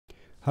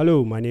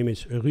Hello, my name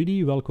is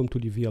Rudy. Welcome to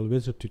the VL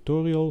Wizard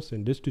tutorials.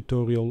 In this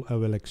tutorial I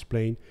will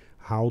explain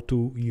how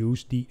to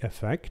use the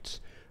effects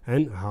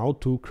and how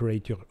to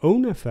create your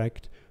own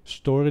effect,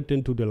 store it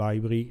into the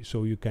library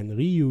so you can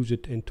reuse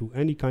it into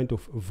any kind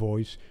of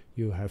voice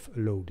you have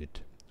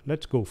loaded.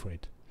 Let's go for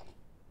it.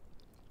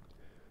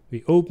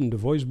 We open the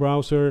voice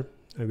browser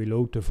and we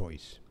load the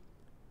voice.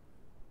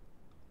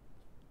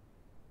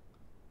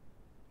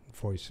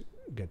 Voice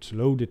gets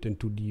loaded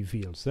into the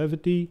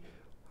VL70.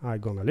 I'm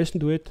gonna listen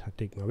to it. I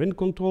take my Win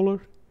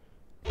controller.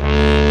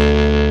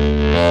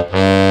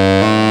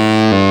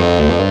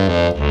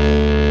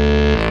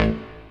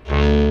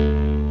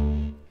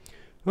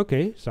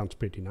 Okay, sounds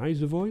pretty nice,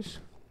 the voice.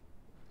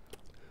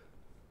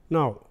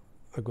 Now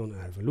I'm gonna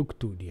have a look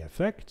to the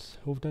effects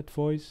of that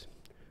voice.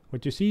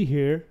 What you see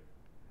here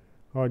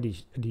are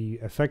the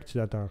effects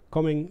that are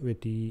coming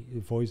with the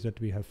voice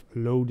that we have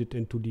loaded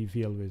into the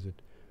VL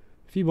Wizard.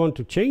 If you want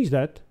to change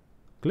that,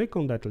 click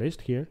on that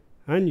list here.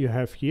 And you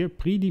have here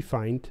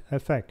predefined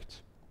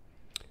effects.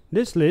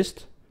 This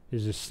list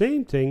is the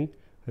same thing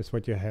as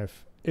what you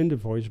have in the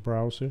voice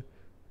browser,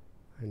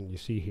 and you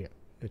see here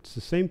it's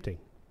the same thing.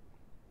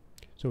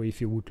 So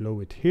if you would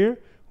load it here,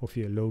 or if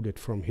you load it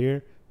from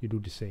here, you do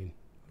the same.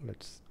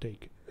 Let's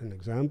take an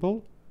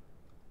example.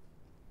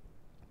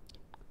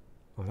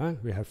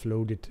 Voilà, we have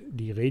loaded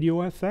the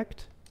radio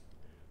effect.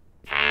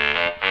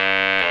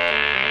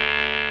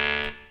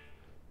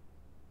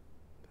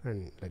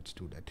 And let's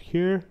do that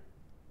here.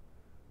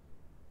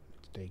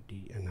 Take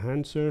the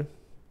enhancer.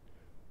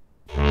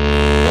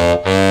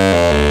 I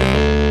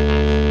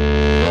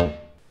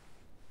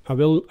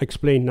will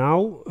explain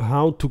now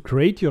how to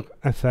create your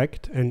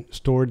effect and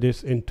store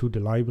this into the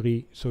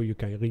library so you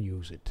can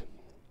reuse it.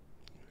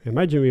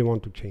 Imagine we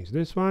want to change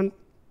this one,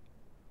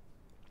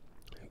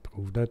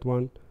 improve that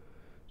one.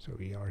 So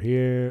we are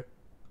here,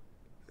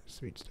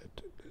 switch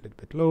that a little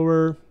bit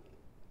lower.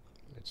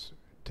 Let's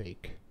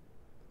take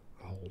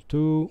a whole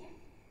 2,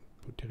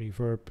 put the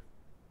reverb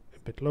a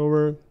bit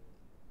lower.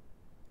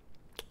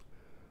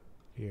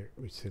 Here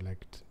we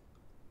select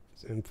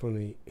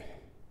Symphony,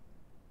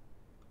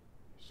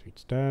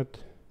 switch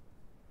that,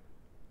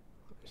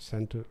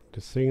 center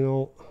the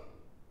signal,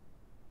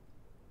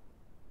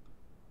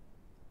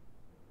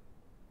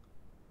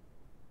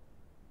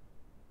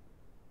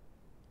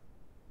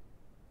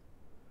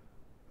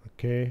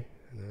 okay,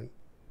 and then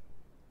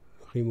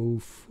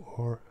remove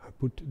or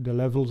put the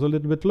levels a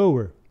little bit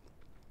lower.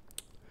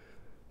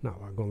 Now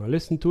I'm gonna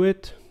listen to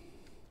it,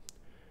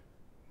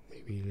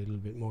 maybe a little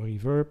bit more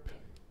reverb.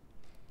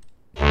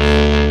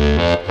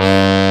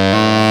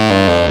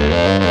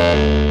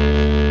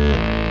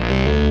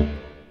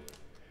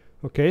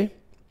 Okay,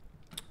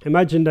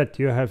 imagine that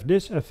you have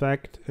this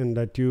effect and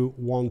that you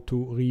want to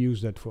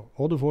reuse that for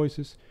other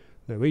voices.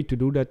 The way to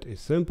do that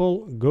is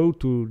simple. Go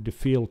to the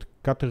field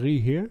category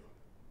here,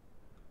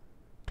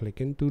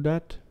 click into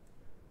that,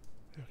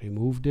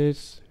 remove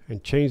this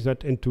and change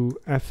that into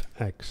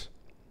FX.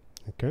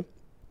 Okay,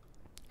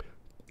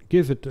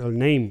 give it a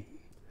name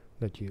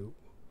that you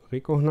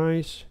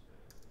recognize.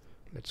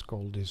 Let's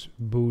call this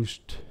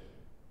Boost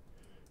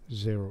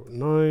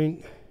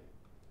 09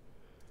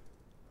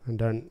 and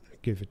then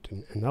give it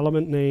an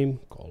element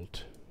name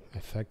called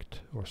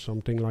effect or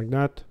something like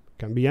that.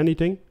 Can be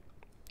anything.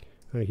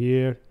 And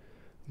here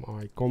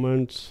my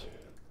comments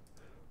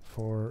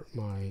for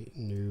my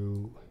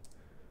new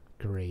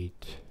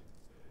great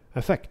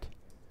effect.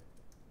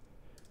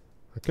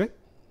 Okay,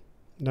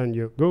 then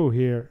you go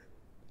here,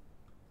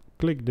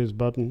 click this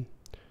button.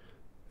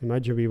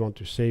 Imagine we want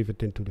to save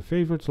it into the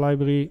favorites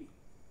library.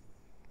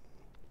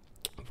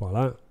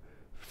 Voila,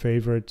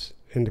 favorites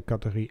in the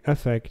category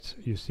effects.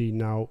 You see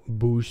now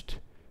Boost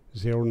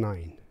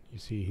 09. You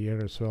see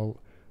here as well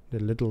the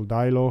little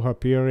dialogue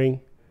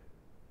appearing.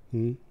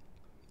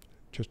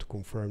 Just to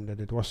confirm that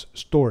it was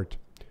stored.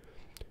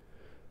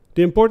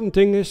 The important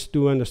thing is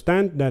to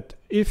understand that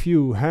if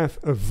you have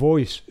a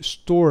voice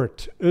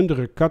stored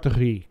under a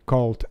category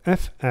called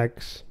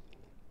FX,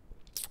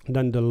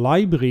 then the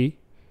library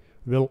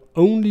will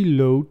only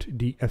load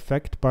the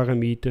effect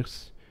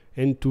parameters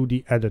into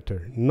the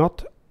editor,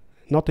 nothing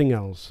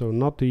else. So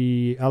not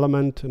the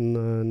element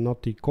and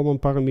not the common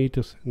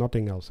parameters,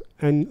 nothing else,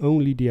 and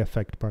only the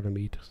effect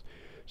parameters.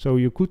 So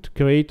you could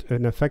create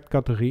an effect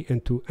category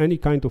into any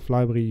kind of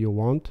library you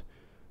want.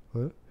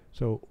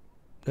 So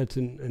that's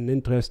an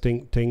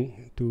interesting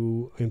thing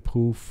to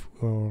improve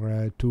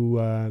or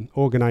to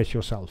organize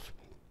yourself.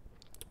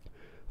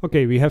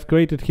 Okay, we have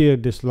created here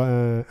this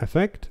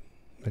effect.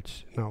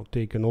 Let's now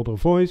take another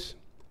voice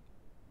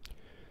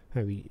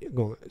and we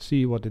gonna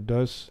see what it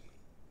does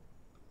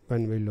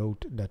when we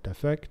load that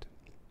effect.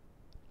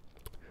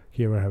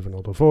 Here I have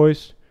another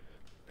voice.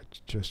 Let's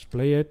just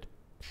play it.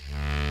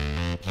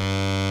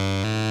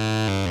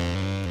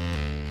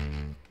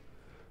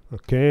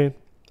 Okay,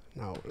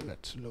 now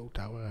let's load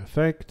our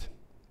effect.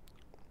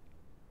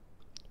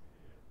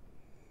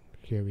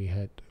 Here we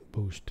had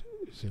Boost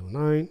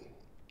 09.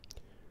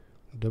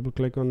 Double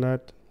click on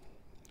that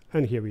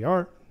and here we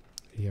are.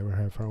 Here we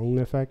have our own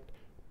effect.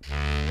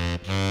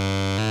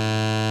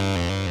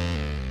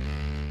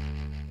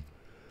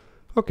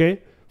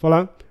 Okay,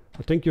 voila.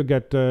 I think you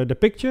get the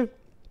picture.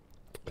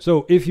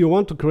 So if you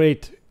want to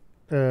create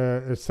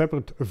a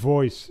separate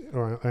voice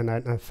or an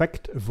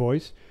effect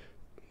voice,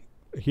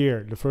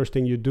 here the first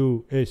thing you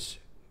do is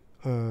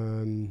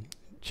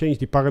change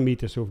the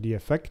parameters of the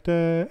effect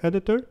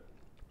editor.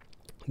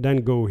 Then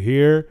go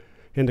here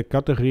in the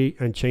category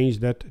and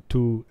change that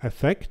to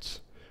effects,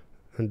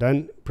 and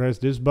then press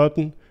this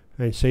button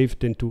and save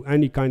it into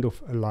any kind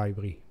of a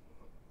library.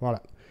 Voila.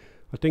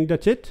 I think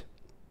that's it.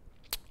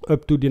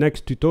 Up to the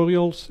next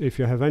tutorials. If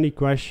you have any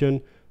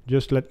question,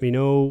 just let me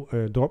know,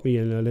 drop me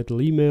in a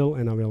little email,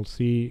 and I will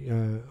see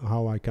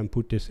how I can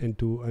put this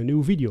into a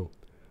new video.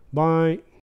 Bye.